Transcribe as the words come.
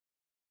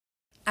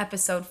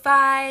episode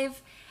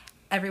 5.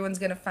 Everyone's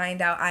going to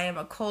find out I am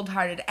a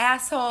cold-hearted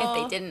asshole.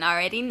 If they didn't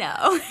already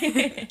know.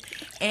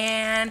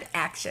 And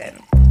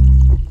action.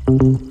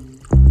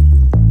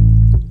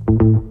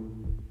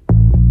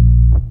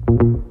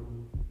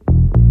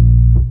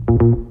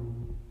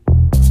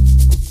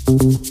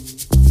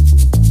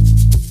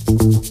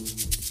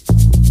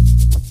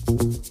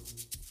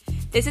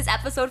 This is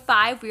episode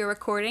 5. We are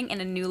recording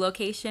in a new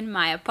location,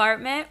 my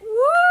apartment.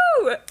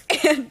 Woo!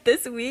 And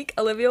this week,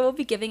 Olivia will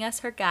be giving us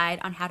her guide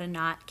on how to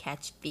not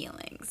catch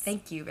feelings.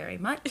 Thank you very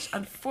much.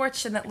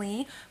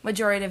 Unfortunately,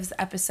 majority of this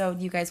episode,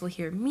 you guys will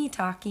hear me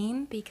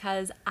talking.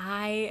 Because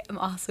I am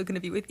also going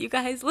to be with you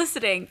guys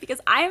listening,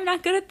 because I am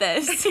not good at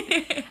this.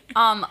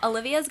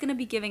 Olivia is going to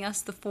be giving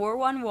us the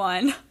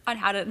 411 on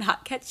how to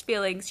not catch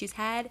feelings. She's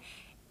had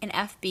an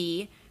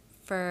FB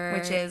for...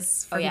 Which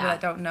is, for people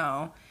that don't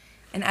know,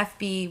 an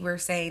FB, we're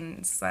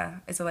saying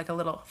it's like a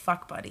little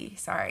fuck buddy.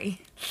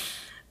 Sorry.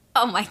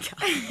 Oh my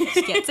god.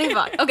 She can't say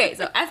fuck. Okay,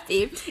 so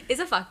FB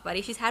is a fuck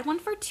buddy. She's had one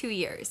for 2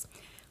 years.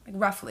 Like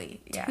roughly,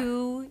 yeah.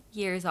 2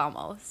 years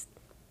almost.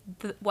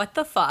 What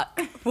the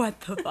fuck? What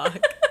the fuck?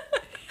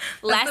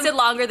 Lasted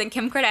longer than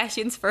Kim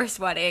Kardashian's first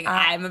wedding.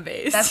 I'm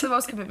amazed. That's the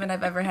most commitment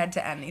I've ever had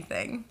to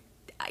anything.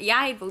 Yeah,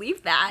 I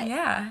believe that.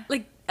 Yeah.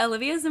 Like,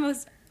 Olivia's the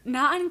most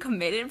not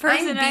uncommitted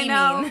person I I'm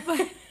know.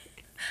 beaming.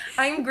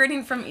 I'm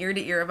grinning from ear to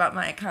ear about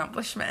my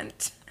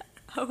accomplishment.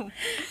 Oh.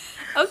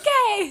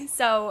 Okay.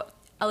 So,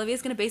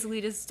 Olivia's going to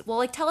basically just,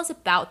 tell us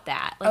about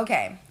that.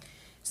 Okay.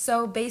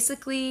 So,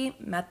 basically,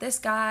 met this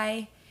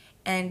guy,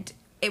 and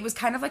it was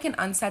kind of like an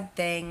unsaid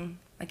thing.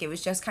 Like, it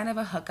was just kind of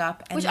a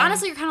hookup. And Which, then,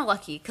 honestly, you're kind of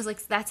lucky, because,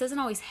 that doesn't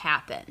always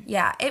happen.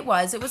 Yeah, it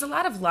was. It was a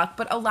lot of luck,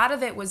 but a lot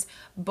of it was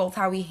both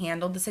how we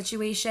handled the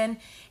situation.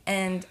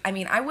 And, I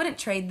mean, I wouldn't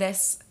trade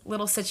this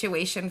little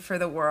situation for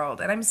the world.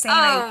 And I'm saying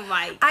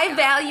I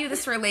value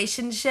this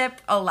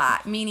relationship a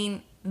lot,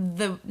 meaning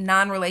the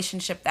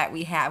non-relationship that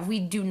we have. We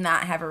do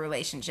not have a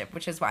relationship,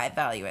 which is why I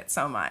value it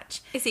so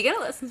much. Is he going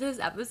to listen to this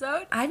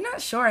episode? I'm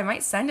not sure. I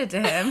might send it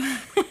to him.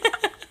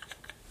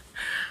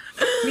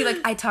 Be like,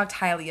 I talked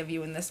highly of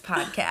you in this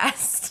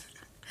podcast.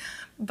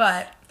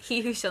 But he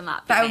who shall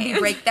not be that would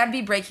named. that'd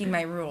be breaking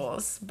my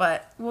rules.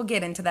 But we'll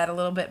get into that a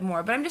little bit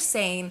more. But I'm just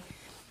saying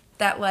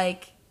that,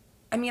 like,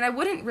 I mean, I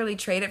wouldn't really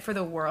trade it for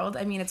the world.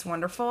 I mean, it's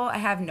wonderful. I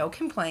have no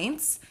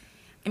complaints.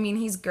 I mean,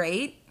 he's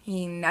great.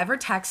 He never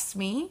texts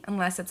me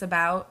unless it's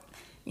about,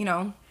 you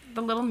know,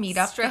 the little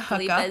meetup,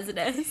 Strictly the hookup.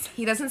 business.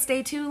 He doesn't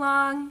stay too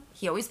long.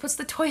 He always puts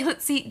the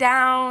toilet seat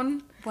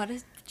down. What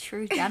a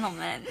true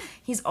gentleman.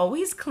 He's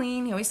always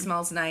clean. He always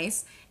smells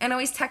nice. And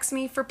always texts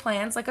me for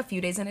plans like a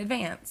few days in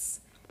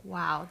advance.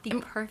 Wow.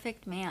 The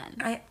perfect man.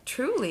 I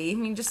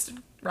mean, just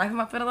wrap him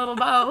up in a little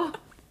bow.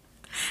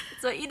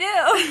 That's what you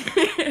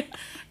do.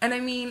 And I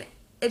mean,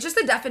 it's just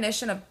the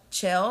definition of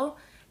chill.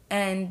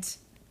 And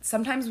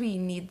sometimes we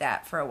need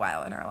that for a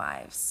while in our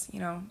lives. You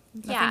know,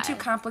 nothing too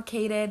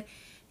complicated.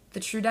 The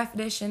true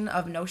definition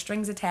of no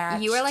strings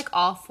attached. You were like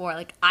all for,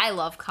 like, I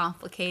love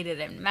complicated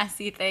and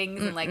messy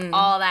things and like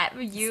all that.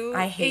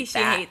 I hate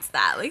that. She hates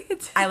that.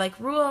 Like, I like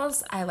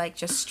rules. I like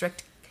just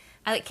strict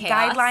I like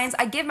chaos. guidelines.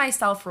 I give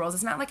myself rules.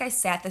 It's not like I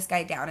sat this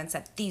guy down and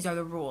said, these are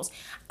the rules.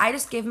 I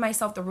just give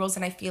myself the rules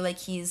and I feel like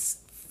he's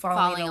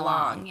following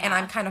along. Yeah. And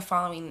I'm kind of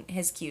following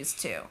his cues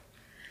too.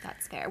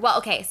 That's fair. Well,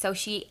 okay, so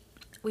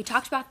we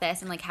talked about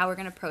this and like how we're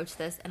going to approach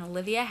this, and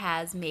Olivia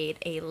has made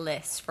a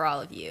list for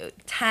all of you.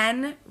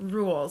 10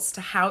 rules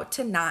to how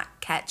to not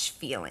catch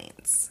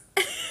feelings.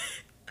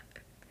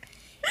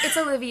 It's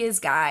Olivia's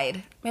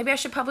guide. Maybe I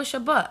should publish a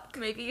book.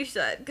 Maybe you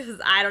should, because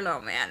I don't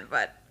know, man.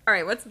 But all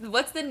right, what's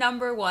the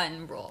number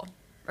one rule?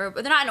 Or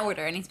they're not in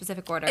order, any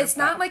specific order. It's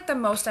not like the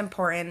most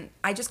important.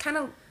 I just kind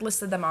of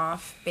listed them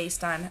off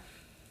based on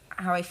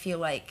how I feel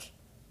like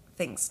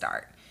things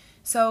start.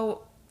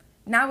 So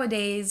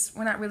nowadays,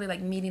 we're not really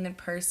like meeting in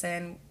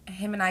person.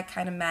 Him and I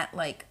kind of met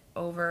like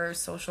over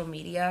social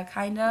media,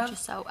 kind of.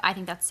 Just so I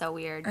think that's so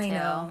weird too. I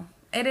know.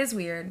 It is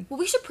weird. Well,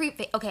 we should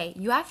okay,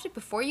 you have to,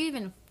 before you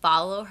even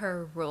follow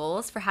her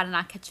rules for how to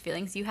not catch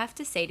feelings, you have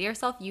to say to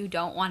yourself, you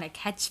don't want to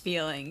catch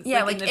feelings.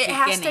 Yeah, like it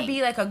has to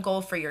be like a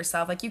goal for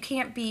yourself. Like you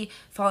can't be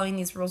following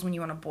these rules when you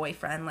want a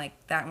boyfriend. Like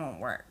that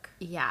won't work.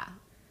 Yeah.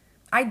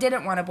 I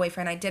didn't want a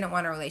boyfriend. I didn't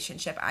want a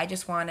relationship. I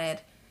just wanted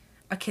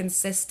a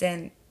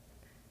consistent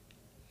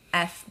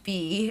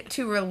FB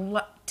to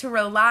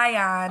rely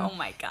on. Oh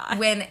my God.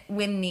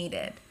 When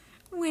needed.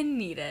 When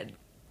needed.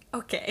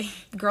 Okay.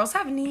 Girls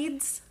have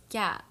needs.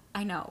 Yeah,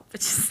 I know,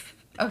 but just...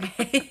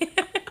 Okay.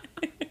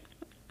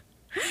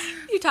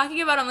 You're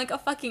talking about I'm like a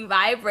fucking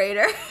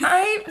vibrator.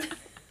 A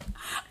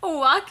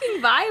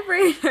walking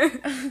vibrator.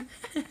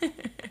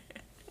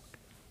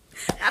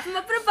 Wrap them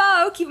up in a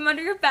bow, keep them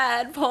under your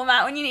bed, pull them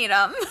out when you need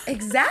them.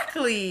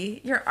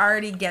 Exactly. You're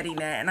already getting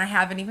it, and I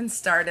haven't even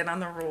started on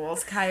the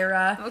rules,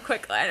 Kyra. I'm a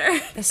quick learner.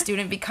 The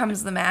student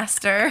becomes the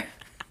master.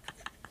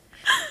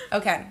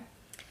 Okay,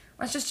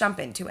 let's just jump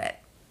into it.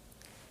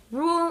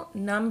 Rule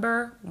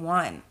number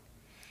 1.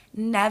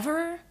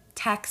 Never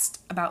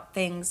text about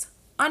things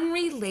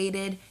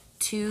unrelated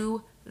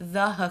to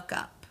the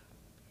hookup.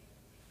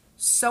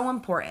 so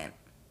important.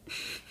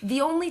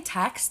 The only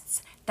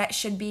texts that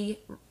should be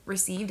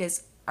received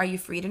is, are you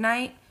free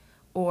tonight?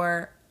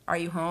 Or are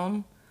you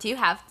home? Do you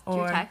have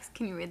your texts?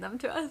 Can you read them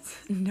to us?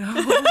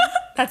 No.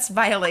 That's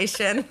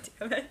violation.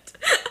 Damn it.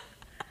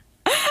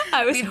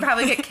 We'd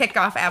probably get kicked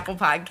off Apple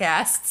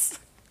Podcasts.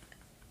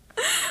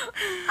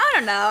 I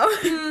don't know.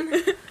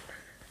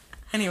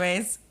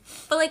 Anyways.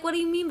 But, like, what do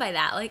you mean by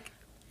that? Like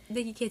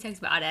you can't text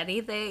about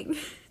anything?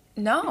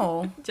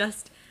 No.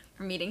 Just,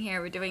 we're meeting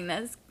here, we're doing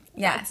this.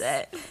 Yes.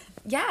 That's it.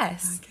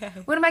 Yes. Okay.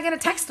 What am I going to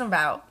text him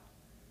about?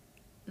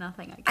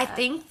 Nothing, I guess. I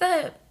think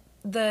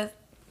the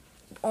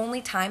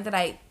only time that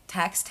I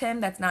text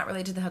him that's not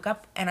related to the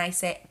hookup, and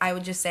I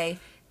would just say,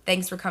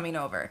 thanks for coming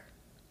over.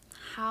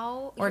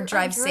 How? Or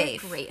drive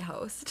safe. You're a great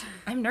host.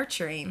 I'm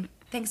nurturing.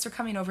 Thanks for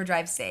coming over,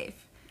 drive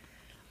safe.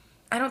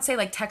 I don't say,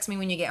 like, text me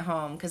when you get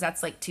home, because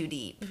that's, like, too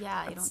deep.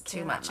 Yeah, you that's don't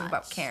care too much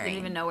about caring. You don't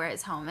even know where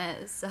his home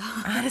is, so.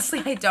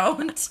 Honestly, I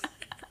don't.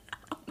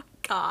 Oh, my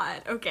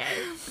God. Okay.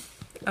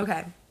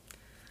 Okay.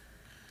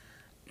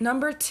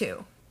 Number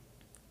 2.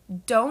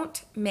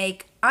 Don't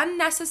make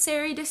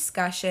unnecessary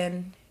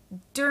discussion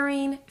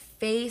during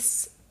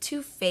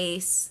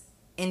face-to-face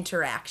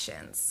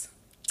interactions.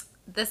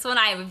 This one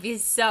I would be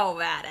so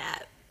mad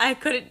at. I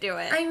couldn't do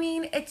it. I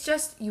mean, it's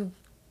just, you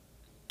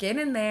get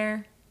in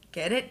there,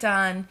 get it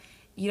done.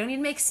 You don't need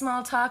to make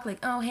small talk like,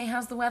 oh, hey,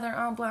 how's the weather?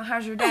 Oh, blah,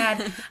 how's your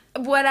dad?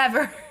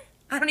 Whatever.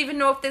 I don't even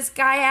know if this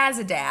guy has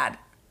a dad.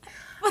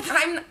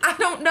 I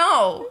don't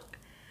know.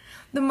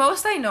 The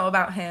most I know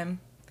about him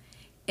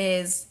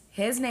is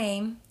his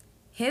name,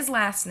 his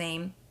last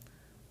name,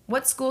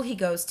 what school he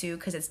goes to,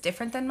 because it's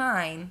different than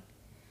mine.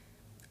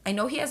 I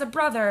know he has a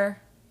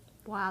brother.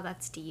 Wow,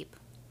 that's deep.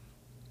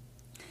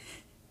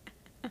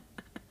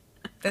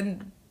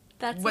 Then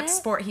that's what it?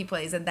 sport he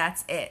plays, and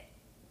that's it.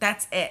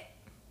 That's it.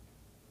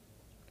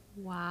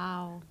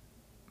 Wow.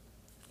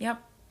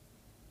 Yep.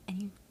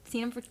 And you've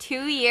seen him for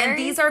 2 years? And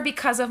these are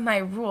because of my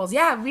rules.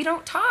 Yeah, we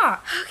don't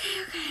talk.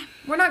 Okay.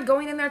 We're not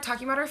going in there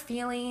talking about our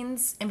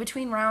feelings. In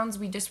between rounds,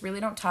 we just really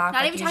don't talk.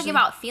 Not like, even talking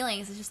about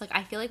feelings. It's just, like,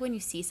 I feel like when you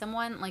see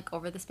someone, like,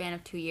 over the span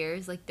of 2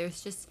 years, like,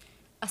 there's just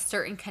a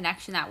certain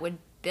connection that would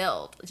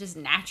build just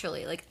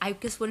naturally. Like, I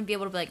just wouldn't be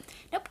able to be like,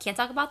 nope, can't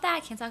talk about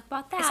that, can't talk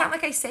about that. It's not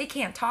like I say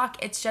can't talk.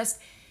 It's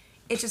just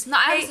no, I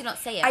hey, obviously don't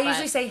say it. I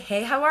usually say,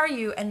 hey, how are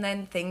you? And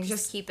then things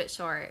just keep it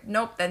short.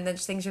 Nope, then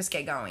things just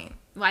get going.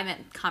 Well, I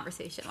meant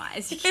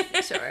conversation-wise. You keep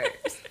it short.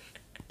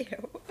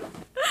 Ew.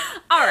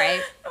 All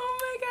right.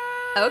 Oh,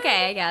 my God.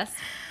 Okay, I guess.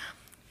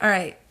 All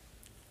right.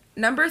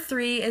 Number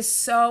 3 is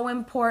so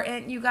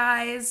important, you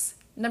guys.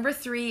 Number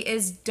 3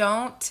 is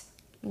don't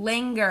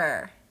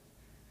linger.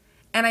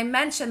 And I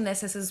mentioned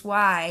this is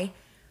why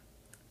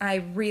I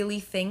really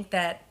think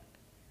that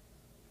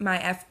my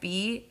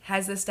FB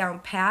has this down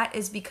pat,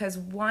 is because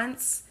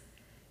once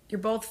you're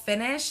both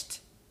finished,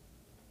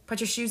 put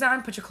your shoes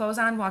on, put your clothes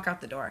on, walk out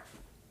the door.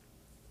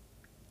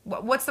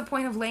 What's the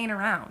point of laying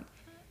around?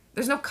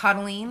 There's no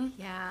cuddling.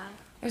 Yeah.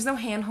 There's no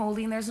hand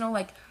holding. There's no,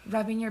 like,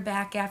 rubbing your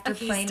back after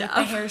playing stop.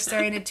 with the hair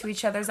staring into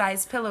each other's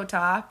eyes pillow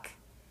talk.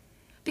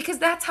 Because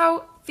that's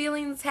how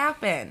feelings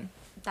happen.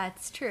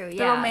 That's true, yeah.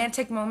 The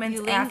romantic moments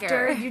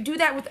after. You do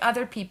that with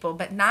other people,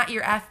 but not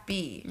your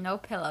FB. No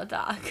pillow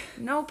talk.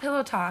 No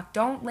pillow talk.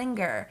 Don't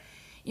linger.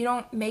 You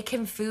don't make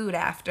him food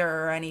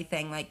after or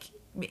anything. Like,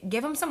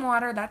 give him some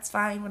water. That's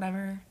fine.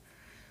 Whatever.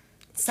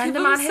 Send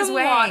him on his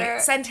way. Water.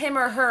 Send him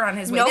or her on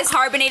his way. No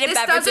carbonated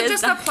beverages. This doesn't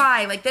just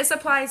apply. Like, this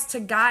applies to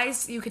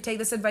guys. You could take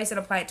this advice and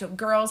apply it to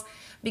girls.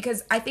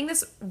 Because I think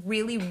this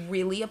really,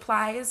 really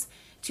applies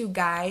to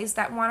guys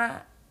that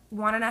want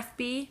an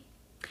FB.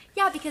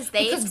 Yeah, because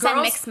they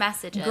send mixed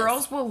messages.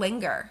 Girls will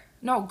linger.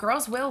 No,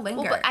 girls will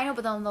linger. Well, but I know,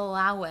 but they'll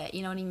allow it.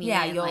 You know what I mean?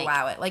 Yeah, you'll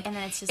allow it. Like, and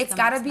then it's just it's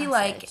got to be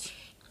like,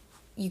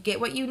 you get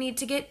what you need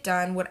to get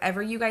done,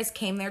 whatever you guys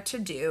came there to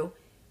do,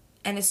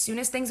 and as soon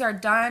as things are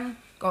done,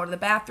 go to the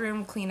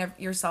bathroom, clean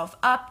yourself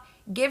up,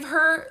 give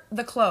her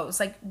the clothes.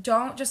 Like,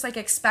 don't just like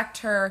expect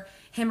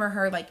him or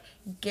her. Like,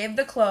 give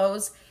the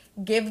clothes,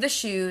 give the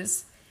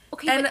shoes,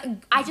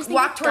 and I just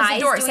walk towards the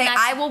door. Say,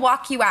 I will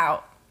walk you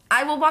out.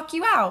 I will walk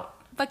you out.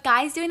 But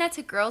guys doing that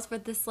to girls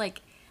with this,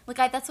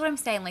 that's what I'm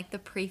saying, like, the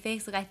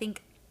preface, like, I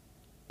think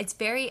it's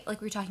very,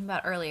 like we were talking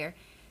about earlier,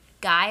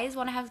 guys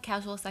want to have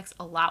casual sex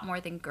a lot more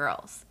than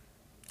girls.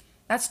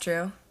 That's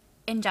true.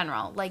 In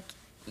general. Like,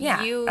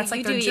 yeah, that's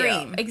like their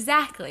dream. You.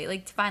 Exactly.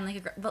 Like, to find, like,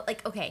 a girl. But,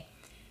 like, okay,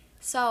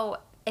 so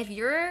if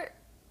you're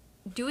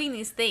doing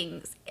these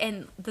things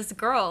and this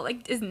girl,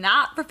 like, is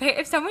not prepared,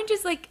 if someone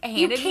just, like,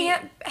 handed You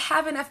can't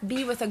have an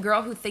FB with a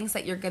girl who thinks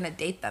that you're going to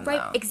date them, right,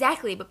 though.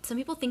 exactly. But some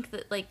people think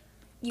that, like,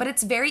 but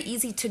it's very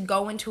easy to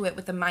go into it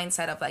with the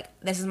mindset of, like,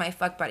 this is my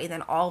fuck buddy.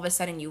 Then all of a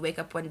sudden you wake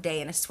up one day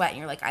in a sweat and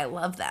you're like, I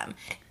love them.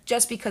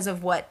 Just because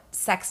of what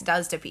sex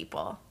does to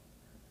people.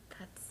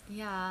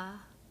 Yeah.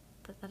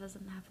 But that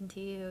doesn't happen to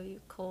you, you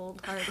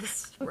cold,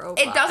 heartless robot.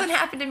 It doesn't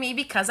happen to me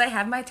because I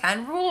have my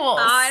 10 rules.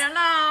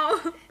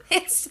 I don't know.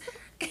 It's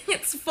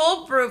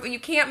foolproof. You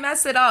can't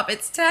mess it up.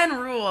 It's 10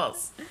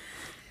 rules.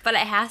 But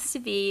it has to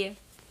be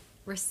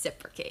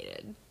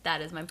reciprocated.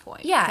 That is my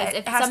point. Yeah, because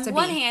it has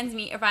someone to be. hands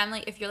me,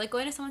 if you're like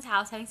going to someone's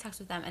house having sex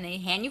with them and they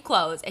hand you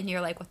clothes and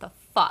you're like, what the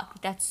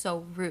fuck? That's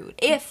so rude.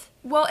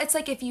 Well, it's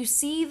like if you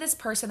see this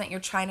person that you're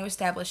trying to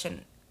establish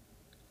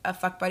a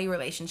fuck buddy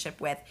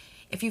relationship with,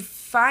 if you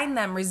find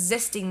them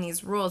resisting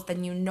these rules,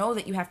 then you know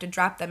that you have to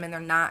drop them and they're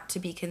not to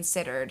be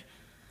considered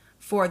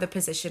for the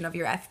position of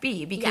your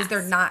FB because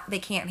they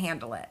can't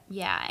handle it.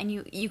 Yeah, and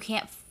you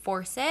can't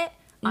force it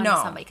on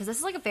somebody because this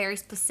is like a very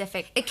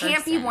specific It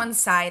can't be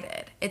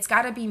one-sided. It's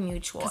got to be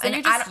mutual. And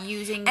you're just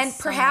using and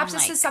perhaps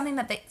this is something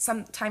that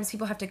sometimes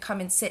people have to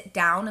come and sit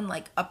down and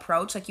like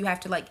approach. Like you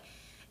have to like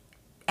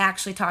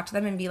actually talk to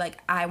them and be like,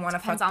 I want a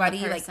fuck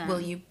buddy. Like,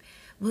 will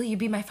you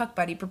be my fuck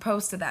buddy?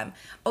 Propose to them.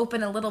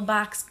 Open a little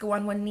box, go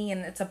on one knee,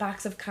 and it's a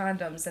box of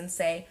condoms, and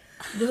say,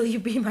 will you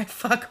be my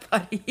fuck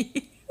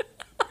buddy?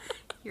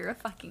 You're a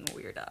fucking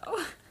weirdo.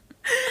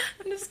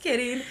 I'm just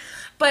kidding.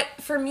 But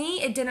for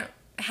me, it didn't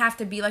have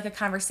to be like a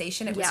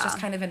conversation. It was just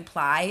kind of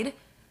implied.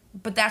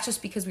 But that's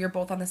just because we were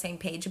both on the same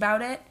page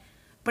about it.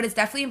 But it's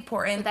definitely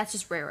important. But that's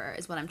just rarer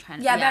is what I'm trying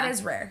to Yeah, that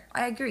is rare.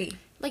 I agree.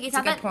 Like, it's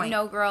not that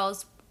no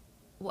girls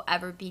will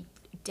ever be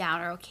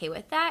down or okay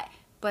with that.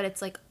 But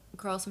it's like,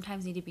 girls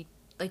sometimes need to be,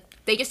 like,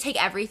 they just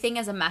take everything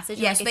as a message.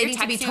 Yes, like, they need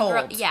to be told.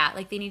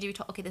 Like, they need to be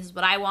told, okay, this is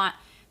what I want.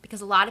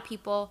 Because a lot of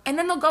people... And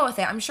then they'll go with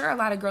it. I'm sure a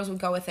lot of girls would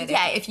go with it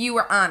if you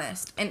were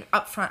honest and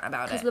upfront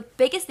about it. Because the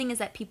biggest thing is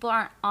that people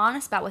aren't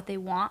honest about what they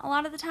want a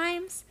lot of the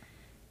times.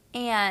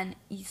 And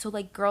so,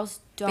 like, girls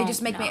don't They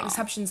just make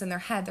assumptions in their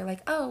head. They're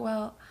like, oh,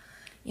 well,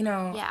 you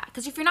know... Yeah,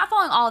 because if you're not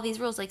following all of these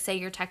rules, like, say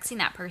you're texting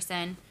that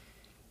person,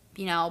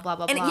 you know, blah,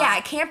 blah, blah. And, yeah,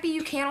 it can't be...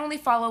 You can't only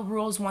follow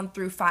rules 1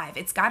 through 5.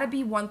 It's got to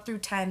be 1 through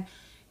 10.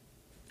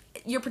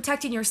 You're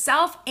protecting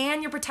yourself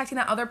and you're protecting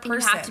that other person.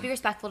 And you have to be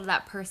respectful to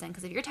that person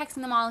because if you're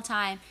texting them all the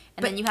time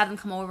and then you have them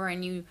come over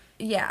and you...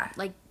 Yeah.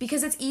 Like...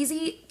 Because it's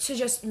easy to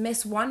just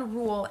miss one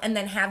rule and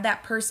then have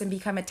that person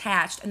become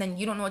attached and then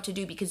you don't know what to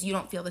do because you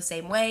don't feel the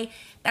same way.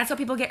 That's how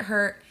people get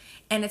hurt.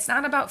 And it's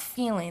not about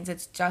feelings.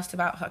 It's just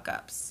about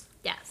hookups.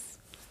 Yes.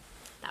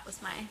 That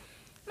was my...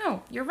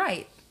 No, you're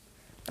right.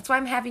 That's why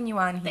I'm having you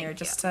on here,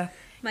 just to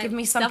give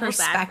me some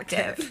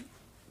perspective.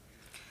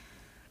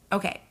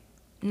 Okay.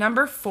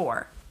 Number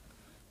 4.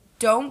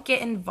 Don't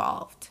get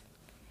involved.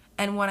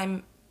 And what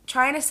I'm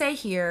trying to say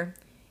here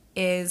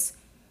is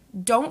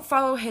don't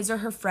follow his or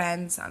her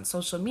friends on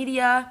social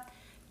media.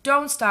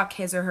 Don't stalk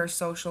his or her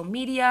social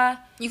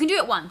media. You can do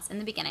it once in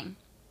the beginning.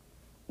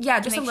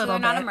 Yeah, just a little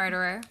bit. Not a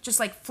murderer. Just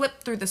like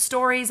flip through the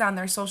stories on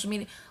their social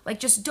media.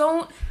 Like just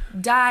don't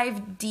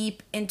dive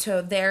deep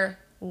into their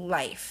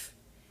life.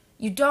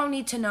 You don't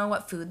need to know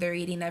what food they're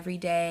eating every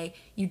day.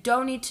 You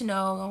don't need to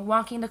know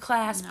walking to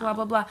class, blah,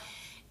 blah, blah.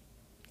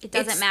 It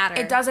doesn't matter.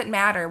 It doesn't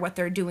matter what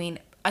they're doing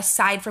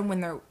aside from when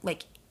they're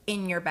like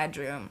in your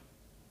bedroom.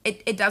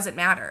 It doesn't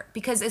matter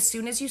because as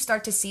soon as you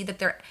start to see that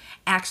they're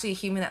actually a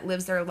human that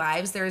lives their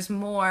lives, there's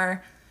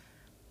more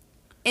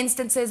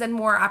instances and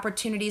more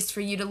opportunities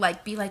for you to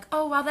like be like,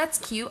 oh wow, that's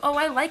cute. Oh,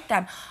 I like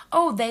them.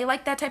 Oh, they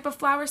like that type of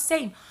flower.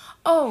 Same.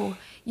 Oh,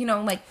 you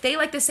know, like they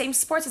like the same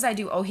sports as I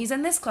do. Oh, he's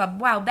in this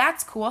club. Wow,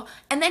 that's cool.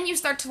 And then you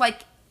start to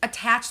like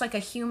attach like a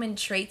human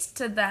traits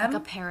to them.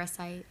 Like a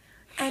parasite.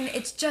 And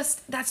it's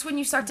just, that's when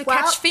you start to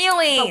catch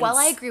feelings. But while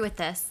I agree with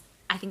this,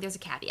 I think there's a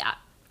caveat.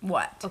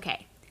 What?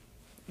 Okay.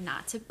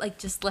 Not to, like,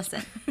 just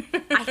listen.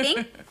 I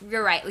think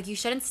you're right. Like, you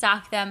shouldn't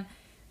stalk them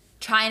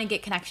trying to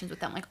get connections with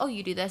them. Like, oh,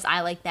 you do this,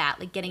 I like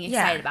that. Like, getting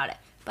excited about it.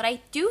 But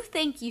I do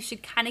think you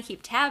should kind of keep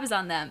tabs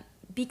on them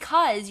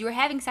because you're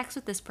having sex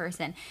with this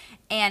person.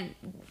 And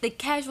the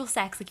casual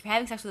sex, like, you're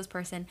having sex with this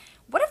person.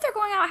 What if they're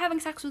going out having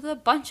sex with a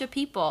bunch of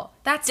people?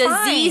 That's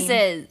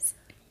diseases. Fine.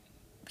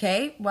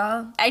 Okay,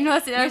 well, I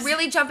know you're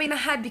really jumping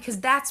ahead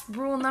because that's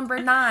rule number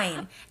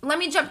 9. Let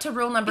me jump to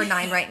rule number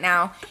 9 right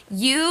now.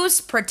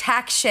 Use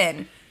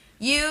protection.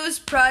 Use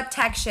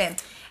protection.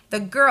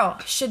 The girl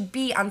should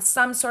be on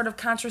some sort of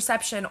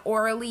contraception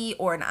orally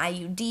or an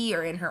IUD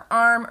or in her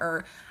arm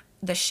or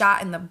the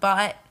shot in the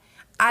butt.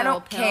 I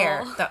don't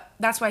care.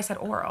 That's why I said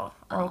oral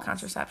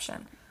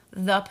contraception.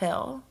 The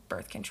pill,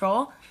 birth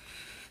control.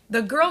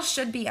 The girl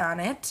should be on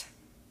it.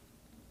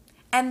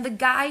 And the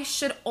guy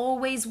should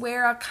always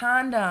wear a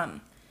condom.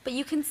 But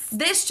you can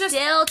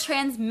still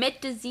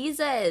transmit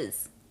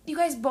diseases. You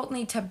guys both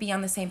need to be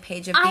on the same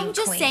page of being clean. I'm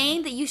just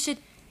saying that you should,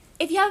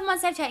 if you have them on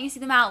Snapchat and you see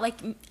them out,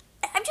 like,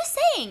 I'm just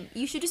saying,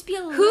 you should just be a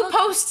little... Who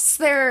posts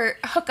their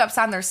hookups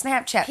on their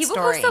Snapchat People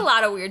story? Post a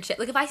lot of weird shit.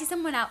 Like, if I see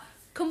someone out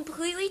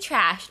completely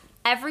trashed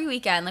every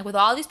weekend, like, with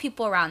all these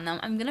people around them,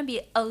 I'm going to be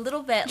a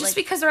little bit, just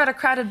because they're at a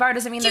crowded bar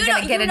doesn't mean they're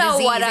going to get a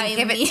disease and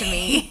give it to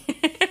me.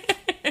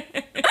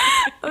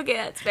 Okay,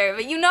 that's fair,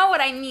 but you know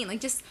what I mean. Like,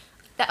 just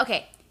that.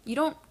 Okay, you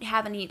don't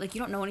have any. Like,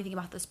 you don't know anything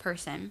about this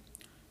person.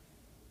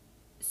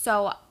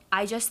 So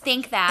I just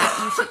think that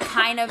you should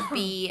kind of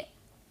be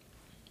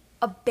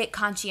a bit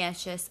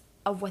conscientious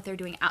of what they're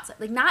doing outside.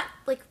 Like, not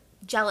like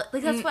jealous.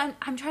 Like, that's what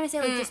I'm trying to say.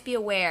 Like, just be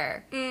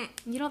aware.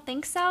 You don't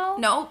think so?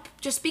 Nope.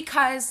 Just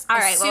because. All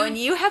right. Well, when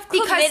you have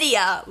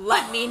chlamydia,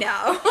 let me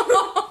know.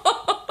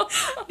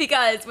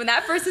 Because when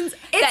that person's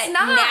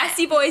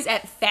nasty boys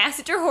at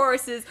faster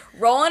horses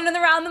rolling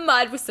around the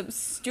mud with some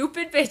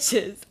stupid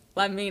bitches,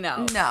 let me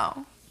know.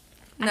 No.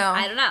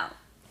 I don't know.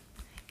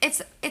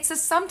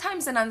 It's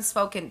sometimes an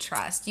unspoken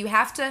trust. You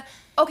have to.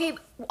 Okay,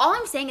 all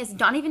I'm saying is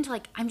not even to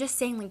like. I'm just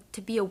saying like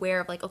to be aware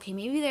of like, okay,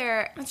 maybe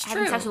they're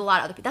having sex with a lot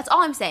of other people. That's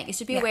all I'm saying. Is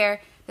to be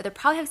aware that they're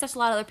probably having sex with a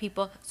lot of other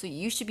people. So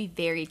you should be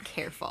very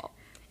careful.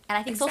 And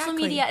I think social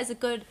media is a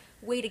good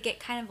way to get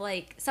kind of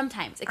like,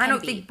 sometimes it can be. I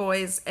don't think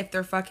boys, if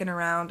they're fucking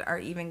around, are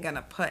even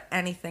gonna put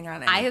anything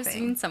on anything. I have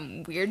seen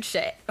some weird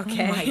shit.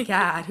 Okay. Oh my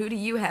God, who do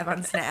you have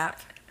on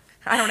Snap?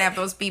 I don't have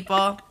those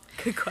people.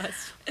 Good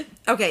question.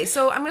 Okay,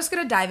 so I'm just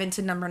gonna dive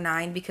into number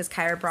 9 because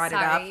Kyra brought it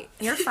up.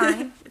 You're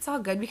fine. It's all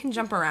good. We can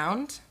jump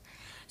around.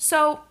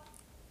 So,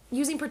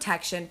 using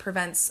protection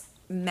prevents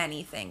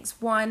many things.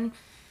 One,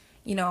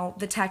 you know,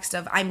 the text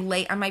of "I'm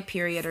late on my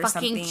period" or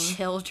fucking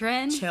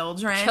something.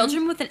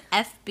 Children with an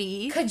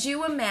FB. Could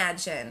you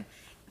imagine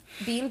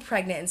being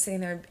pregnant and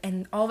sitting there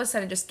and all of a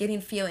sudden just getting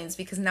feelings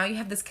because now you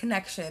have this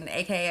connection,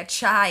 aka a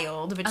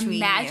child between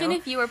Imagine you.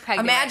 if you were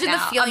pregnant. Imagine right the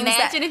now. feelings.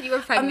 Imagine if you were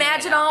pregnant.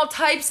 Imagine right all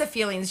types of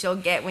feelings you'll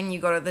get when you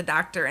go to the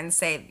doctor and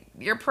say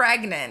you're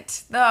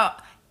pregnant.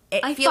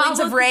 Feelings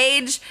of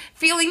rage,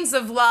 feelings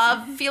of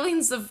love,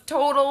 feelings of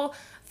total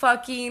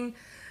fucking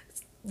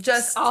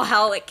just all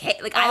hell like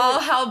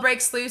hell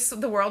breaks loose.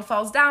 The world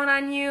falls down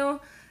on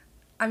you.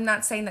 I'm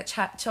not saying that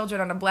children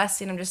are a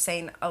blessing. I'm just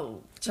saying,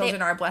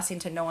 children are a blessing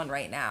to no one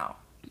right now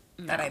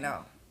that I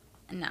know.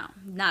 No,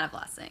 not a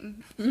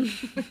blessing.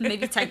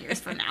 Maybe 10 years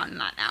from now,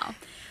 not now.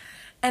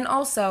 And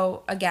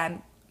also,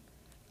 again,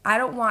 I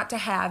don't want to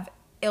have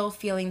ill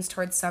feelings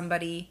towards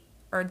somebody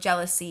or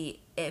jealousy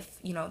if,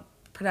 you know,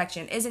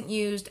 protection isn't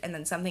used and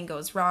then something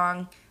goes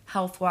wrong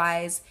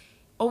health-wise.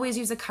 Always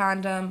use a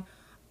condom.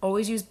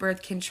 Always use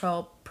birth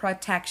control.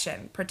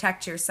 Protection.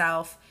 Protect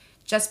yourself.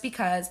 Just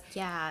because.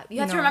 Yeah.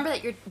 You have to remember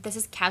that this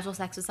is casual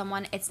sex with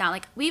someone. It's not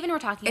like, we even were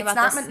talking about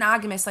this. It's not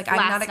monogamous. Like,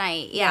 last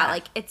night. Yeah.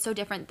 Like, it's so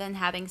different than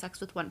having sex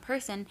with one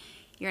person.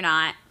 You're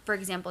not, for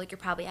example, like, you're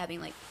probably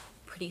having, like,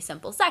 pretty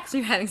simple sex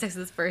when you're having sex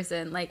with this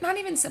person. Like, not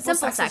even simple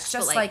sex. It's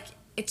just, like,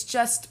 it's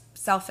just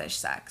selfish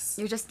sex.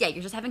 You're just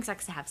having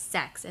sex to have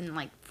sex and,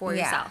 like, for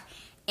yourself.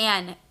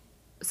 And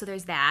so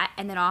there's that.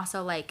 And then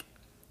also, like,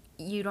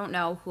 you don't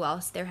know who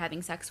else they're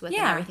having sex with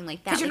and everything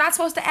like that. Because you're not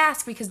supposed to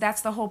ask because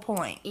that's the whole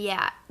point.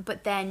 Yeah,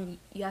 but then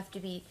you have to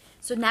be...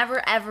 So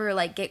never ever,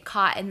 like, get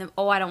caught in the,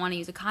 I don't want to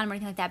use a condom or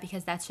anything like that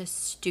because that's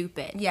just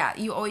stupid. Yeah,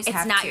 you always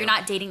have to. You're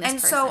not dating this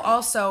person. And so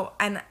also,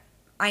 and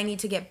I need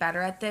to get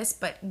better at this,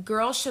 but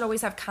girls should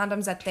always have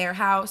condoms at their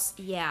house.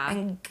 Yeah.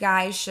 And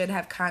guys should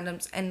have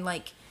condoms and,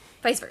 like...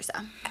 Vice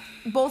versa.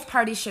 Both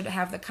parties should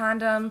have the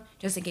condom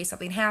just in case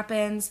something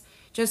happens.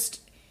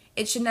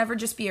 It should never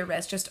just be a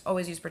risk. Just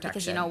always use protection.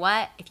 Because you know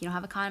what? If you don't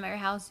have a condom at your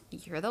house,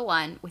 you're the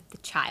one with the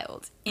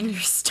child in your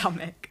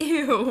stomach.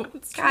 Ew.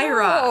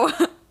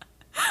 Kyra.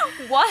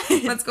 What?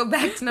 Let's go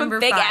back to number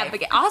 5. Big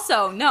advocate.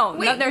 Also,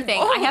 another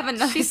thing. I have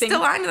another thing. She's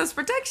still on this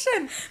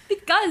protection.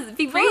 Because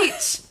people...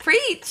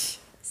 Preach.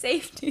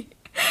 Safety.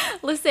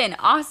 Listen,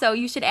 also,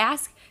 you should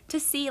ask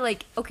to see,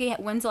 like, okay,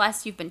 when's the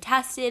last you've been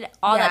tested?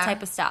 All that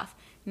type of stuff.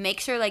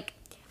 Make sure, like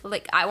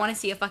I want to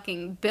see a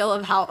fucking bill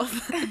of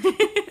health.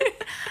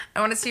 I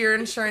want to see your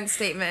insurance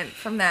statement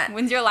from that.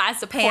 When's your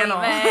last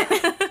appointment?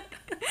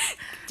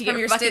 Do you get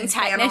your fucking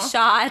tetanus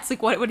shots?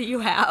 Like, what do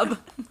you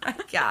have? Oh my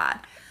God.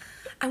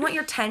 I want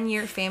your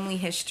 10-year family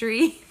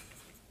history.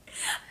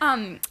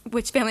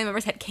 Which family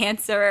members had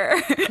cancer?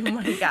 Oh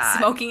my God.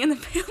 Smoking in the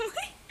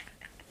family.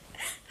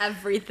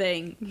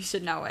 Everything. You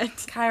should know it.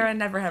 Kyra,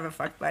 never have a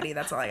fuck buddy.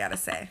 That's all I gotta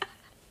say.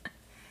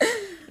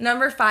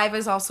 Number 5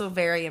 is also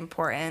very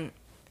important.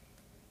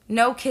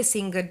 No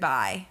kissing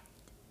goodbye.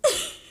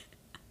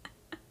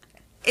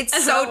 It's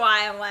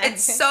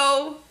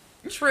so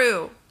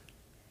true.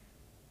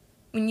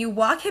 When you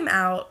walk him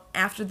out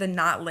after the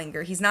not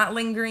linger, he's not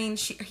lingering,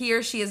 he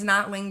or she is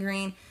not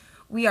lingering.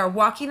 We are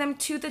walking them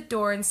to the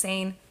door and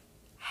saying,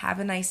 have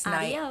a nice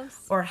night.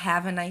 Adios. Or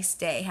have a nice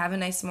day, have a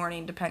nice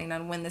morning, depending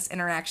on when this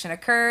interaction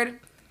occurred.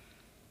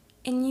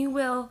 And you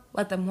will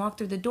let them walk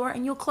through the door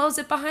and you'll close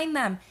it behind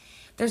them.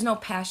 There's no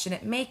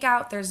passionate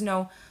makeout. There's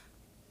no,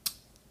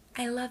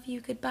 I love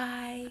you,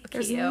 goodbye.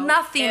 There's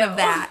nothing of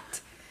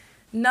that.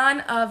 None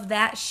of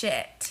that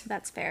shit.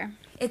 That's fair.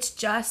 It's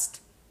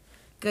just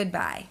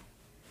goodbye.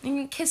 And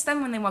you kiss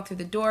them when they walk through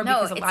the door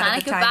because a lot of the time...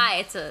 it's not a goodbye.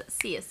 It's a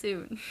see you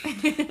soon.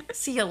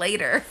 See you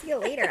later. See you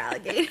later,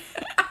 alligator.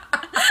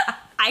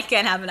 I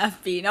can't have an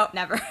FB. Nope,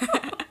 never.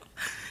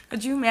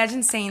 Could you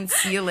imagine saying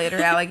see you later,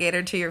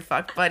 alligator, to your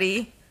fuck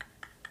buddy?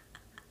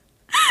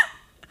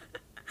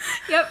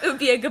 Yep, it would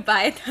be a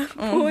goodbye at that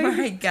point. Oh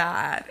my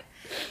God.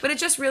 But it's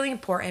just really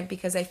important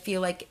because I feel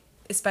like,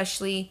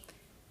 especially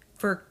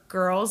for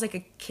girls, like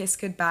a kiss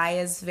goodbye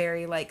is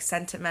very like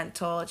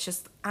sentimental. It's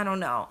just, I don't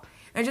know.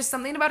 There's just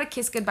something about a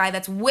kiss goodbye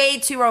that's way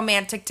too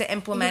romantic to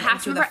implement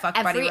into the fuck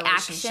buddy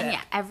relationship.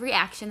 Every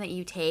action that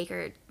you take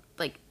or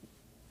like,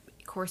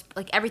 course,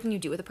 like everything you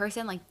do with a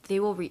person, like they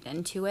will read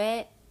into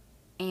it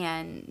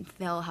and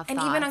they'll have thoughts.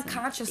 And even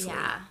unconsciously.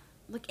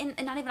 Like, and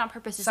not even on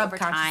purpose, just over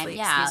time.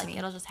 Yeah, like,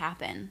 it'll just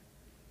happen.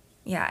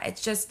 Yeah,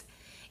 it's just,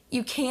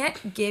 you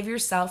can't give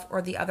yourself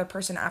or the other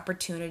person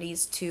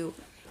opportunities to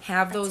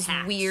have those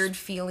weird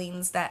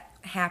feelings that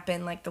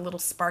happen, like the little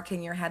spark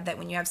in your head that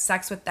when you have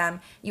sex with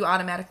them, you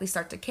automatically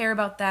start to care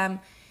about them,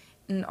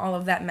 and all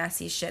of that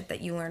messy shit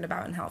that you learned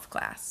about in health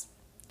class.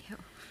 Ew.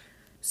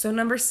 So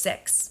number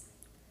 6,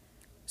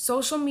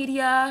 social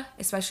media,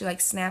 especially like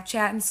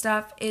Snapchat and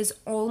stuff, is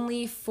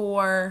only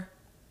for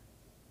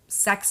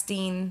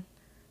sexting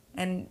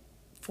and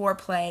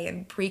foreplay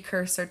and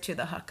precursor to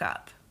the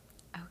hookup.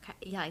 Okay.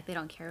 Yeah, like they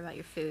don't care about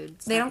your food.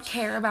 They don't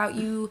care about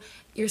your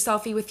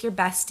selfie with your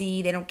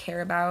bestie. They don't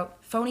care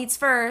about phone eats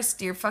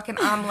first, your fucking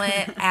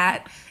omelet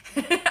at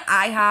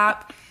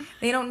IHOP.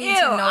 They don't need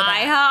to know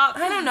that.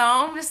 IHOP. I don't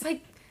know. Just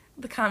like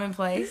the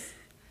commonplace.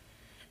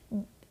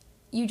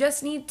 You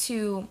just need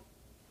to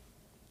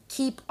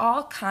keep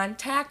all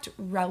contact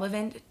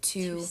relevant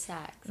to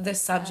sex, the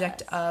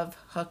subject of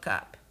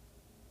hookup.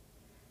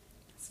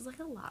 This is like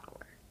a lot of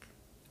work.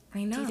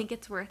 I know. Do you think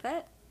it's worth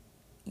it?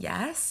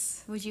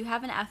 Yes. Would you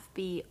have an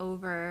FB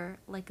over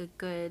like a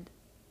good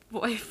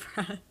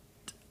boyfriend?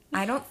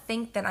 I don't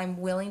think that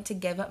I'm willing to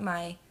give up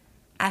my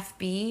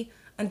FB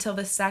until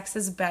the sex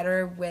is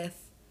better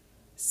with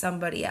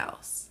somebody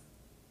else.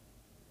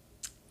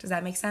 Does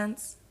that make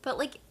sense? But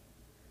like,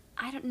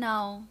 I don't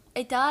know.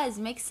 It does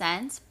make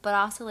sense, but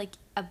also like,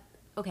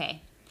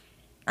 okay.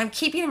 I'm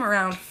keeping him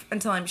around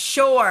until I'm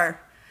sure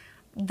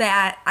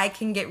that I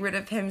can get rid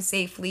of him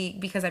safely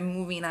because I'm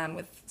moving on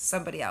with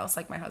somebody else,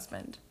 like my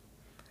husband.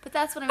 But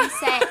that's what I'm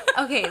saying.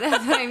 Okay,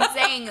 that's what I'm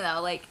saying,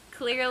 though. Like,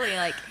 clearly,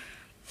 like,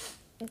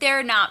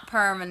 they're not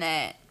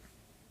permanent.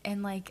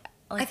 And, like...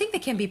 I think they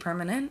can be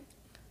permanent.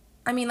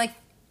 I mean, like,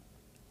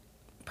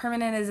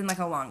 permanent is in, like,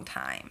 a long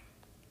time.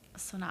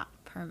 So not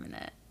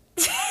permanent.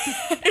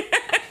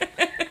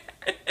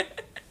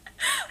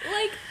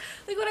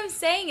 Like, what I'm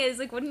saying is,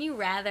 like, wouldn't you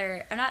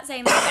rather... I'm not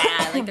saying they're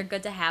bad. Like, they're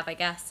good to have, I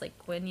guess, like,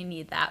 when you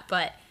need that.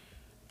 But,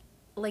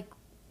 like,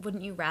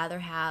 wouldn't you rather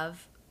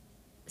have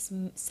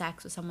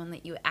sex with someone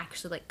that you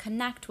actually like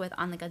connect with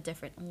on like a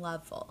different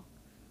level?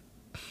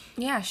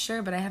 Yeah,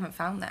 sure, but I haven't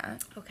found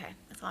that. Okay,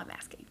 that's all I'm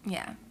asking.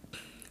 Yeah.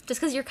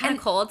 Just because you're kind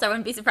of cold, so I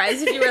wouldn't be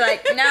surprised if you were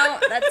like, no,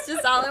 that's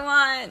just all I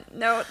want.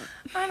 No.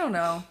 I don't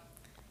know.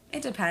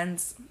 It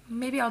depends.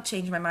 Maybe I'll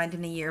change my mind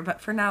in a year, but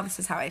for now, this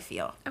is how I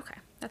feel. Okay,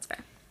 that's fair.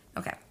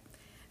 Okay.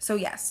 So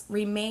yes,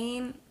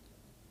 remain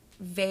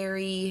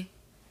very...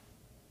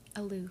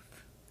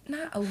 aloof.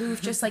 Not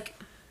aloof, just like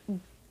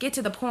get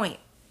to the point.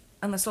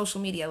 On the social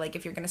media, like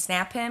if you're gonna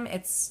snap him,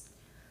 it's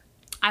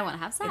I want to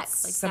have sex,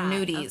 it's like some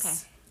that.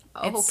 nudies.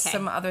 Okay. It's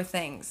some other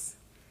things.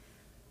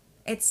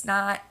 It's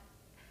not.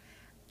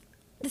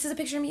 This is a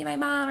picture of me and my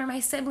mom or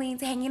my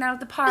siblings hanging out at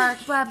the park.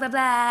 Blah blah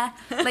blah.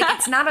 Like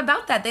it's not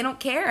about that. They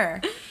don't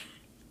care.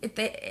 It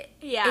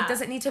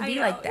doesn't need to be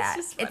like that.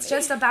 It's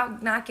just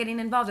about not getting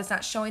involved. It's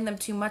not showing them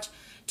too much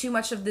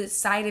of the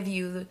side of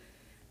you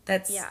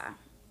that's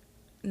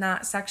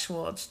not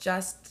sexual. It's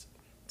just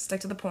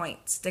stick to the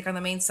point. Stick on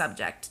the main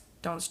subject.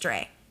 Don't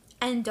stray.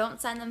 And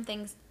don't send them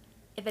things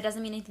if it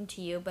doesn't mean anything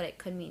to you, but it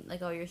could mean,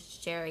 like, oh, you're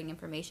sharing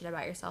information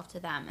about yourself to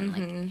them. And,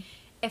 like,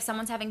 if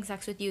someone's having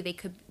sex with you, they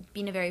could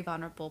be in a very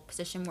vulnerable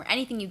position where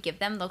anything you give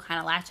them, they'll kind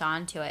of latch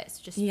on to it.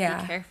 So just be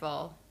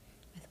careful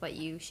with what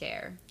you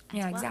share.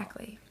 Yeah,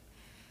 exactly.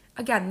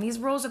 Again, these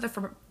rules are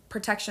for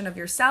protection of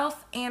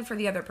yourself and for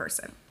the other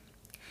person.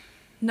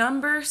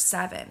 Number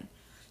 7.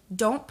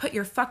 Don't put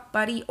your fuck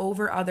buddy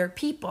over other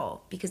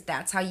people because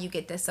that's how you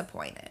get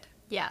disappointed.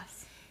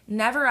 Yes.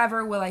 Never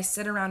ever will I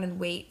sit around and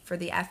wait for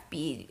the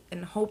FB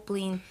and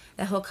hoping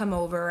that he'll come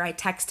over. I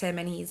text him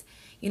and he's,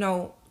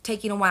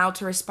 taking a while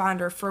to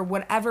respond or for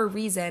whatever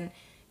reason.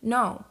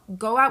 No,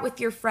 go out with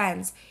your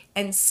friends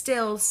and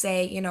still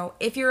say,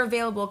 if you're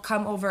available,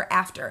 come over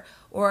after.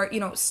 Or,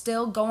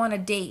 still go on a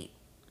date.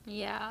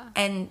 Yeah.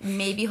 And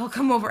maybe he'll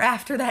come over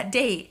after that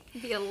date.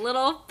 Be a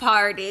little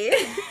party.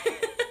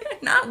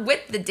 Not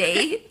with the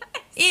date.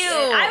 Ew.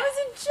 I was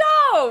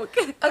a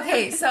joke.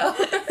 Okay, so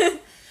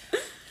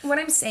what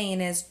I'm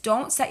saying is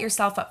don't set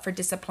yourself up for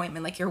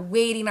disappointment. Like you're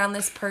waiting on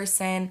this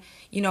person.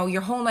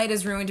 Your whole night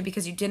is ruined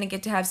because you didn't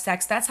get to have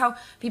sex. That's how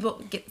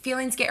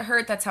feelings get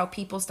hurt. That's how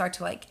people start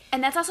to like.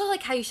 And that's also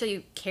like how you show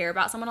you care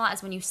about someone a lot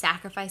is when you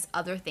sacrifice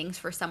other things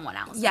for someone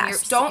else.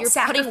 Yes, don't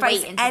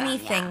sacrifice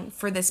anything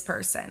for this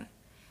person.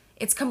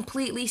 It's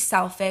completely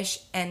selfish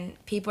and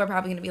people are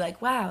probably going to be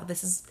like, wow,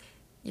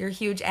 you're a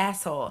huge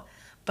asshole.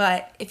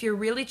 But if you're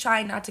really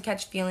trying not to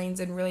catch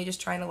feelings and really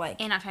just trying to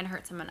and not trying to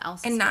hurt someone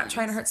else. And not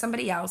trying to hurt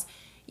somebody else,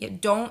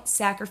 don't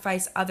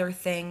sacrifice other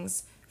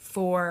things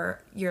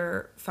for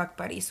your fuck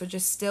buddy. So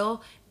just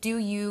still do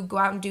you. Go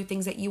out and do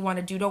things that you want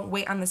to do. Don't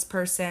wait on this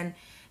person.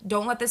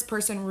 Don't let this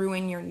person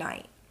ruin your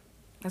night.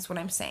 That's what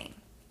I'm saying.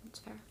 That's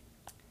fair.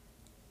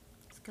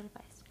 That's good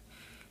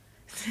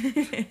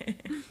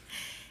advice.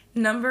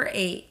 Number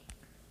 8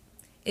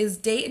 is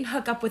date and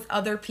hook up with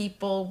other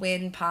people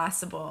when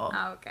possible.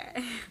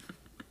 Okay.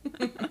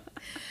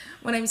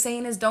 What I'm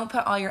saying is don't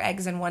put all your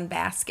eggs in one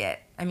basket.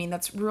 I mean,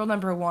 that's rule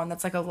number 1.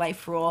 That's like a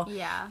life rule.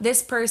 Yeah.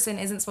 This person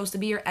isn't supposed to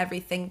be your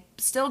everything.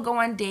 Still go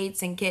on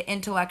dates and get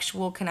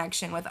intellectual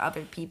connection with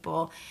other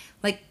people.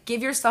 Like,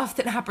 give yourself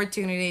the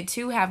opportunity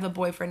to have the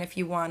boyfriend if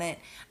you want it.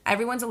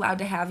 Everyone's allowed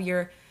to have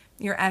your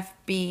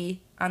FB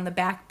on the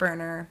back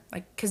burner,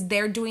 like, because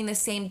they're doing the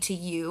same to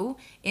you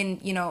in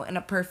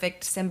a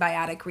perfect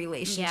symbiotic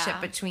relationship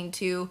between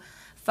two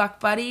fuck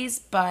buddies.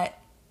 But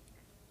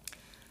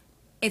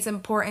it's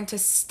important to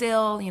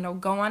still,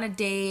 go on a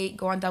date,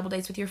 go on double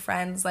dates with your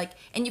friends, like,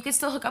 and you can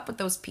still hook up with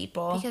those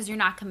people. Because you're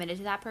not committed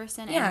to that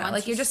person. Yeah, and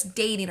like, you're just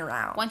dating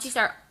around. Once you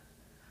start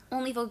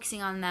only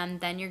focusing on them,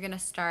 then you're going to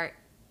start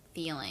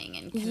feeling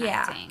and connecting.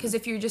 Yeah, because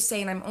if you're just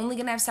saying, I'm only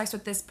going to have sex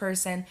with this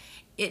person,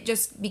 it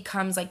just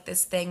becomes like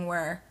this thing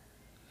where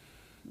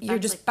you're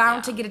just like,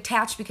 bound to get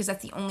attached because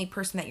that's the only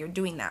person that you're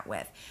doing that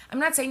with. I'm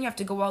not saying you have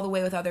to go all the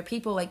way with other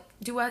people. Like,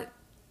 do a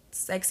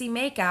sexy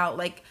makeout,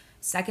 like,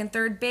 second,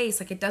 third base.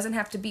 Like, it doesn't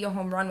have to be a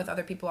home run with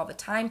other people all the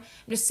time.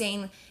 I'm just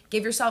saying,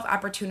 give yourself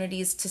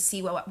opportunities to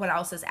see what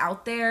else is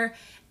out there,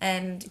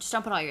 and just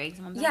don't put all your eggs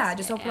in one basket. Yeah,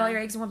 just don't put all your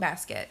eggs in one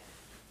basket.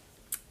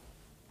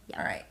 Yeah.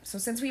 All right. So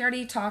since we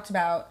already talked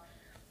about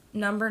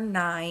number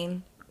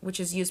 9, which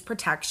is use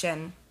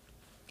protection,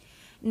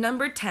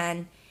 number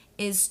 10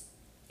 is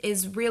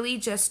really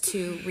just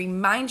to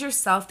remind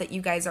yourself that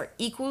you guys are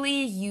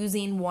equally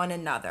using one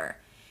another.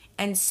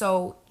 And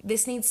so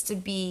this needs to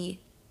be,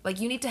 like,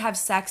 you need to have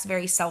sex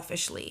very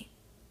selfishly.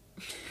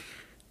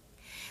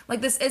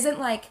 Like, this isn't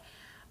like,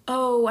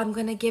 oh, I'm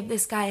going to give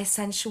this guy a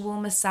sensual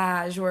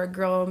massage or a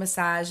girl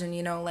massage and,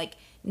 like,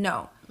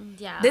 no.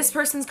 Yeah. This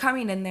person's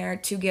coming in there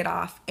to get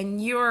off,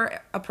 and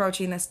you're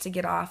approaching this to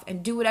get off,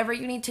 and do whatever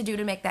you need to do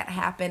to make that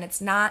happen.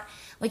 It's not,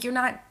 like, you're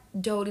not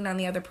doting on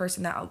the other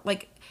person that,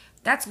 like,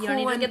 that's cool. You don't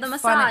need to give them a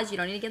massage. You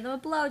don't need to give them a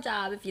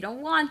blowjob if you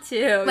don't want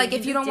to. Like,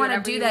 if you don't want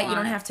to do that, you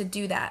don't have to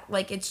do that.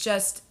 Like, it's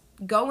just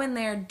go in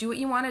there, do what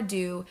you want to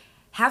do,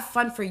 have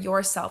fun for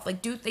yourself.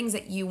 Like, do things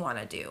that you want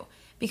to do.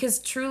 Because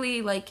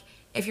truly, like,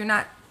 if you're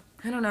not,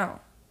 I don't know.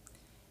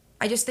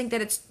 I just think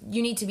that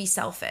you need to be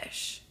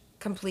selfish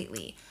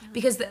completely.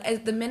 Because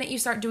the minute you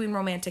start doing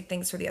romantic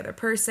things for the other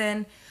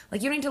person,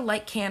 like, you don't need to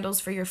light candles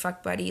for your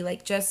fuck buddy.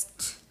 Like,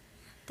 just,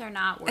 they're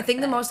not worth it. I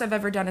think the most I've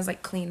ever done is,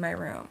 like, clean my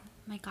room.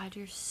 My God,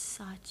 you're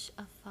such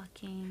a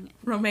fucking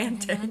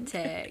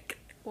romantic.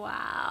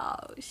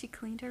 Wow. She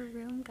cleaned her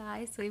room,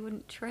 guys, so he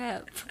wouldn't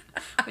trip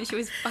when she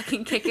was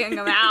fucking kicking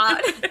him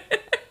out.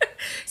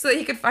 So that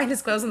he could find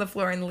his clothes on the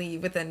floor and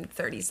leave within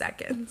 30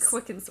 seconds.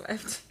 Quick and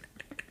swift.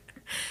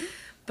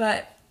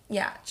 But,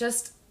 yeah,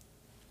 just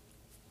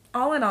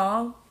all in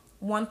all,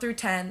 1 through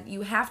 10,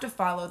 you have to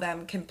follow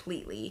them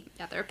completely.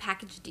 Yeah, they're a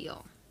package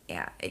deal.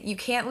 Yeah, you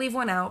can't leave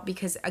one out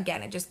because,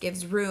 again, it just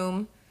gives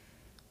room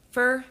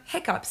for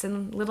hiccups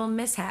and little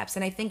mishaps.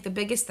 And I think the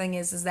biggest thing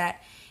is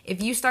that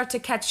if you start to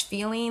catch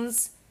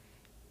feelings,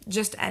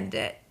 just end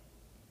it.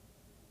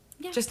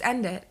 Yeah. Just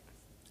end it.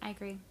 I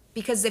agree.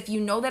 Because if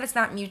you know that it's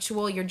not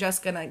mutual, you're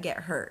just going to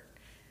get hurt.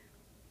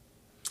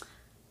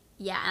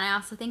 Yeah, and I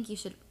also think you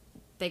should,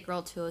 big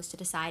role too, is to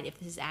decide if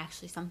this is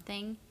actually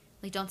something.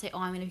 Like, don't say, oh,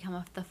 I'm going to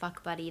become the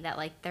fuck buddy that,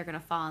 like, they're going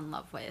to fall in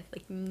love with.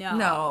 Like, no.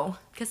 No.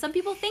 Because some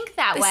people think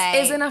that way.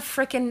 This isn't a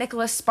freaking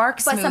Nicholas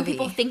Sparks movie. But some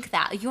people think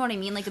that. You know what I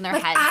mean? Like, in their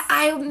heads.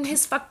 I'm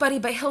his fuck buddy,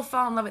 but he'll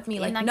fall in love with me.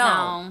 Like, no.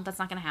 No, that's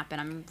not going to happen.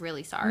 I'm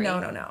really sorry. No. I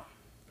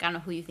don't know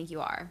who you think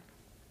you are.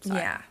 Sorry.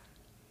 Yeah.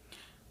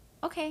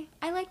 Okay,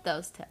 I like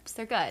those tips.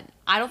 They're good.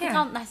 I don't think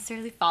I'll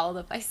necessarily follow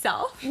them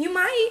myself. You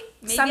might.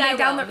 Maybe someday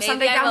down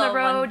the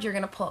road, you're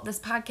going to pull up this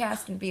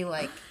podcast and be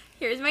like,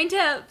 here's my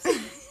tips.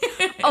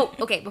 Oh,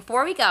 okay.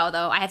 Before we go,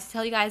 though, I have to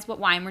tell you guys what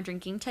wine we're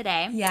drinking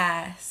today.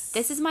 Yes.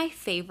 This is my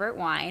favorite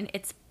wine.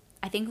 It's,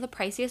 I think, the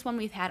priciest one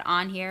we've had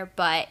on here,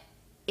 but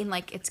in,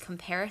 like, its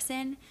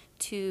comparison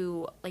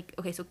to, like,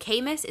 okay, so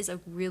Caymus is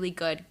a really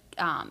good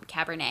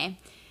Cabernet,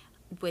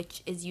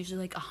 which is usually,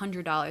 like,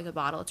 $100 a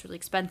bottle. It's really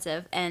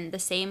expensive. And the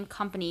same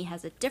company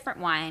has a different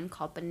wine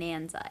called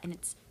Bonanza, and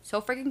it's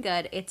so freaking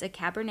good. It's a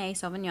Cabernet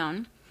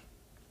Sauvignon.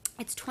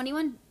 It's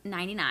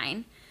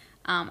 $21.99.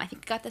 I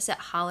think I got this at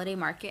Holiday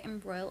Market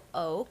in Royal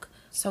Oak.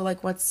 So,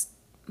 like, what's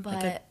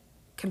like a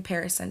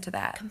comparison to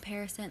that?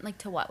 Comparison? Like,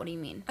 to what? What do you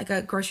mean? Like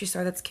a grocery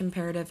store that's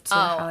comparative to a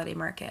Holiday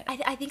Market.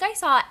 I think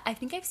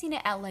I've seen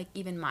it at, like,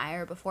 even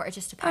Meijer before. It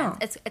just depends.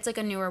 Oh. It's like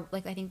a newer,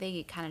 like, I think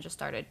they kind of just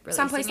started releasing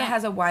Someplace that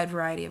has a wide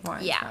variety of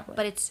wines. Yeah, probably.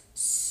 But it's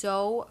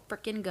so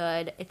freaking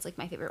good. It's, like,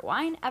 my favorite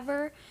wine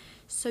ever.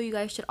 So you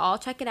guys should all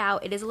check it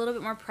out. It is a little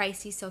bit more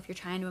pricey, so if you're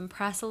trying to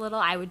impress a little,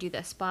 I would do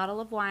this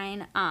bottle of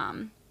wine.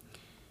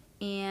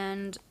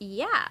 And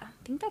yeah, I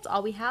think that's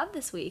all we have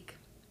this week.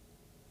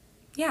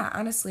 Yeah,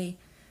 honestly.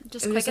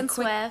 Just quick and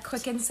swift.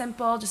 Quick and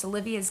simple. Just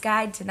Olivia's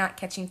guide to not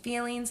catching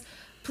feelings.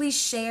 Please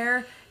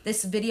share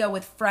this video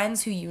with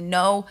friends who you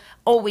know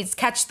always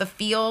catch the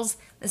feels.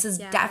 This is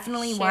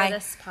definitely why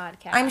this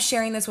podcast. I'm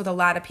sharing this with a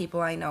lot of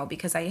people I know,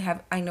 because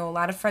I know a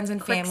lot of friends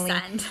and family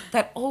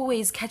that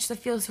always catch the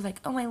feels. They're like,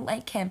 oh, I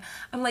like him.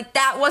 I'm like,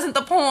 that wasn't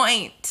the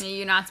point.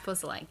 You're not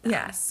supposed to like that.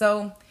 Yeah,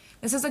 so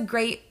this is a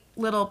great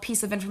little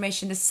piece of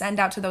information to send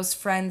out to those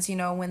friends, you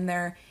know, when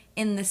they're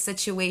in this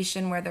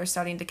situation where they're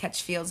starting to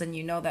catch feels and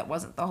you know that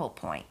wasn't the whole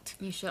point.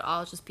 You should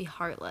all just be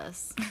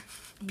heartless.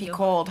 Be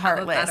cold,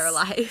 heartless. Have a better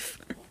life.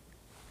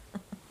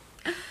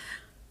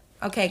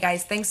 Okay,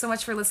 guys, thanks so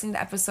much for listening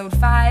to episode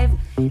 5.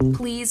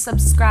 Please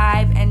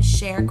subscribe and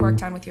share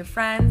Corktown with your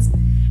friends.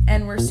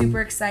 And we're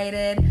super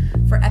excited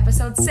for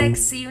episode 6.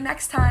 See you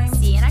next time.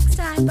 See you next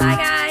time. Bye,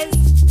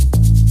 guys.